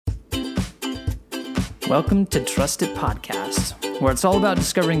Welcome to Trusted Podcast, where it's all about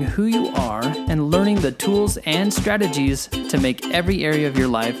discovering who you are and learning the tools and strategies to make every area of your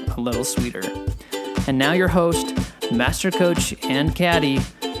life a little sweeter. And now your host, Master Coach and Caddy,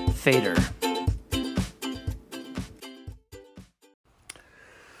 Fader.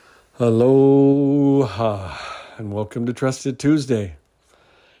 Aloha, and welcome to Trusted Tuesday.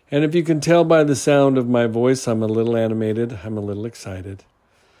 And if you can tell by the sound of my voice, I'm a little animated, I'm a little excited.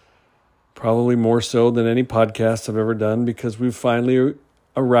 Probably more so than any podcast I've ever done because we've finally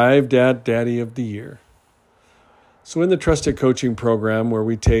arrived at Daddy of the Year. So in the Trusted Coaching Program, where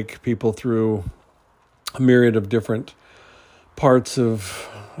we take people through a myriad of different parts of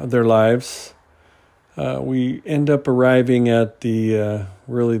their lives, we end up arriving at the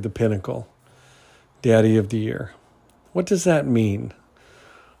really the pinnacle, Daddy of the Year. What does that mean?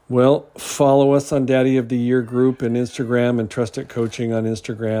 Well, follow us on Daddy of the Year group and Instagram and Trusted Coaching on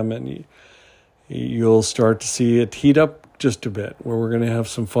Instagram, and you'll start to see it heat up just a bit, where we're going to have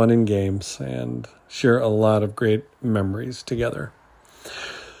some fun and games and share a lot of great memories together.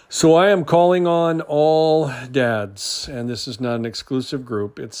 So I am calling on all dads, and this is not an exclusive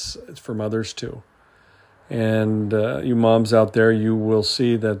group. It's for mothers too. And you moms out there, you will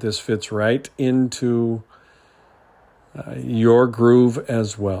see that this fits right into your groove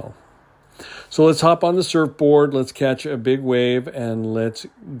as well. So let's hop on the surfboard, let's catch a big wave, and let's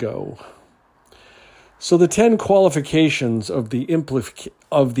go. So the 10 qualifications of the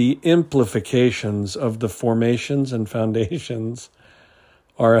implications of the formations and foundations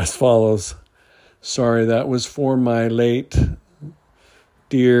are as follows. Sorry, that was for my late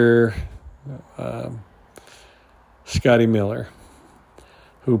dear Scotty Miller,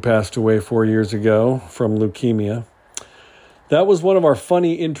 who passed away 4 years ago from leukemia. That was one of our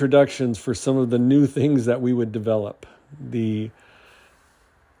funny introductions for some of the new things that we would develop. The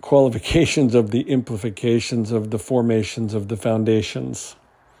qualifications of the implications of the formations of the foundations.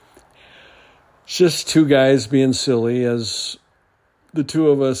 Just two guys being silly as the two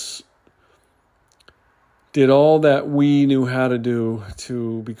of us did all that we knew how to do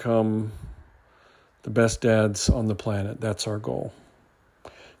to become the best dads on the planet. That's our goal.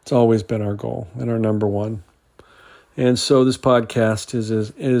 It's always been our goal and our number one. And so this podcast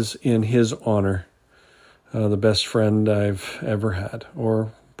is in his honor, the best friend I've ever had,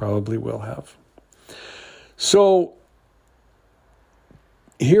 or probably will have. So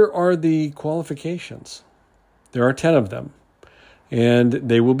here are the qualifications. There are 10 of them, and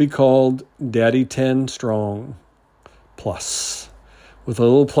they will be called Daddy 10 Strong Plus, with a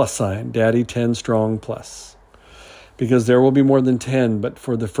little plus sign, Daddy 10 Strong Plus, because there will be more than 10, but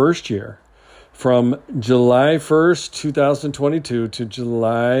for the first year, from July 1st, 2022 to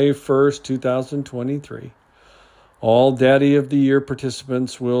July 1st, 2023, all Daddy of the Year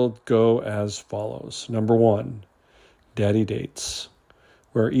participants will go as follows. Number 1, Daddy Dates,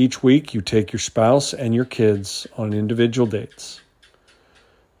 where each week you take your spouse and your kids on individual dates.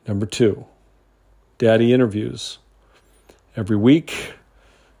 Number 2, Daddy Interviews. Every week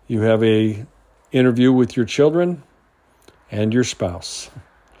you have an interview with your children and your spouse,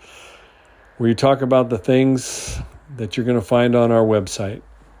 where you talk about the things that you're going to find on our website.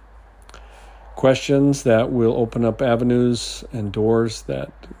 Questions that will open up avenues and doors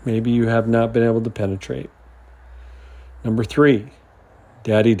that maybe you have not been able to penetrate. Number 3,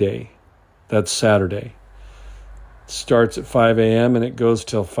 Daddy Day. That's Saturday. It starts at 5 a.m. and it goes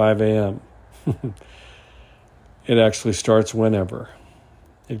till 5 a.m. It actually starts whenever.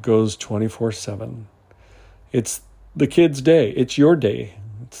 It goes 24/7. It's the kids' day. It's your day.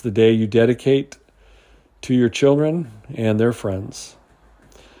 It's the day you dedicate to your children and their friends.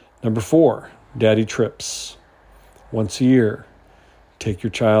 Number 4, Daddy Trips. Once a year, take your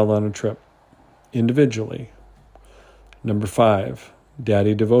child on a trip individually. Number 5,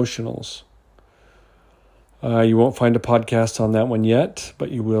 Daddy Devotionals. You won't find a podcast on that one yet,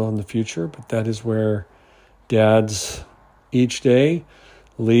 but you will in the future. But that is where dads each day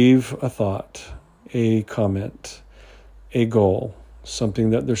leave a thought, a comment, a goal, something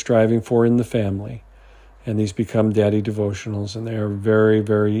that they're striving for in the family. And these become Daddy Devotionals, and they are very,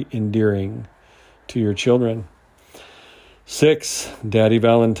 very endearing to your children. 6, Daddy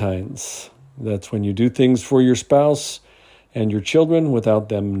Valentines. That's when you do things for your spouse and your children without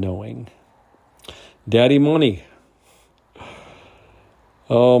them knowing. Daddy Money.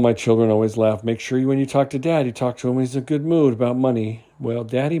 Oh, my children always laugh. Make sure when you talk to Dad, you talk to him when he's in a good mood about money. Well,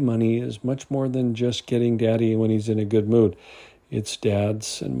 Daddy Money is much more than just getting Daddy when he's in a good mood. It's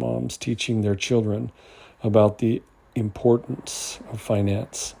dads and moms teaching their children about the importance of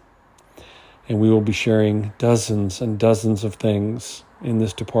finance. And we will be sharing dozens and dozens of things in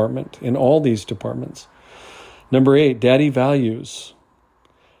this department, in all these departments, Number 8, daddy values.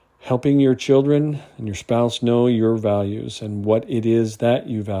 Helping your children and your spouse know your values and what it is that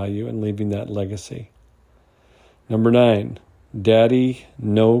you value and leaving that legacy. Number 9, daddy,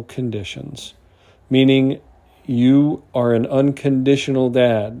 no conditions. Meaning you are an unconditional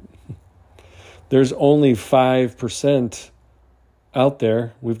dad. There's only 5% out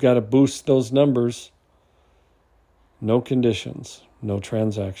there. We've got to boost those numbers. No conditions, no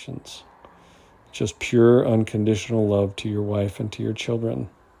transactions. Just pure unconditional love to your wife and to your children.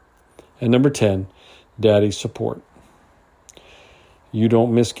 And number 10, daddy support. You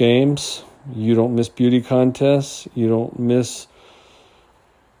don't miss games. You don't miss beauty contests. You don't miss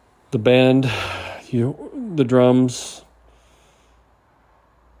the band, the drums,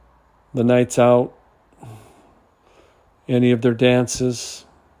 the nights out, any of their dances.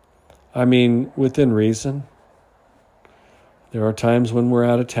 I mean, within reason. There are times when we're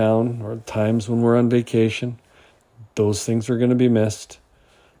out of town or times when we're on vacation. Those things are going to be missed.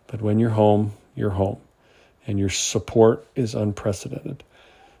 But when you're home, you're home. And your support is unprecedented.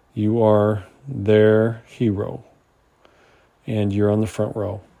 You are their hero. And you're on the front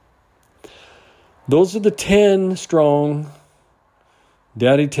row. Those are the 10 strong,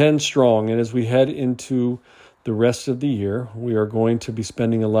 Daddy 10 strong. And as we head into the rest of the year, we are going to be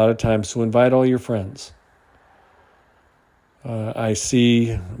spending a lot of time. So invite all your friends. I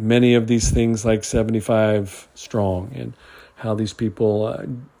see many of these things like 75 strong and how these people,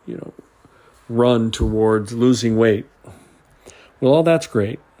 run towards losing weight. Well, all that's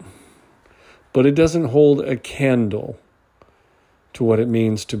great, but it doesn't hold a candle to what it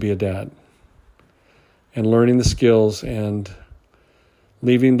means to be a dad and learning the skills and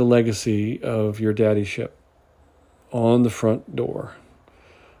leaving the legacy of your daddyship on the front door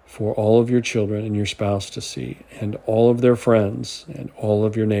for all of your children and your spouse to see, and all of their friends and all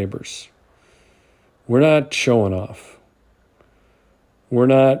of your neighbors. We're not showing off. We're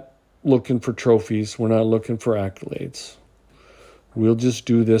not looking for trophies. We're not looking for accolades. We'll just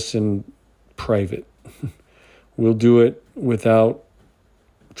do this in private. We'll do it without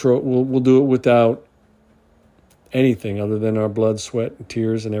we'll do it without anything other than our blood, sweat, and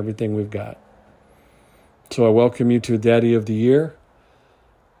tears and everything we've got. So I welcome you to Daddy of the Year.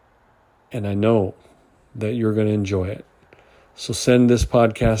 And I know that you're going to enjoy it. So send this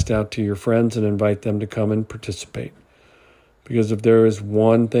podcast out to your friends and invite them to come and participate. Because if there is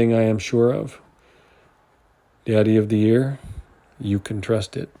one thing I am sure of, Daddy of the Year, you can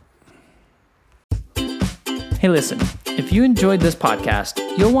trust it. Hey, listen, if you enjoyed this podcast,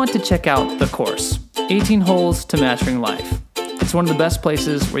 you'll want to check out The Course, 18 Holes to Mastering Life. It's one of the best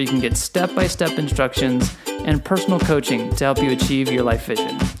places where you can get step-by-step instructions and personal coaching to help you achieve your life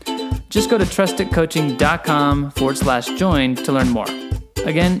vision. Just go to trustedcoaching.com/join to learn more.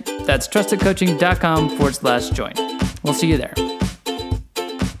 Again, that's trustedcoaching.com/join. We'll see you there.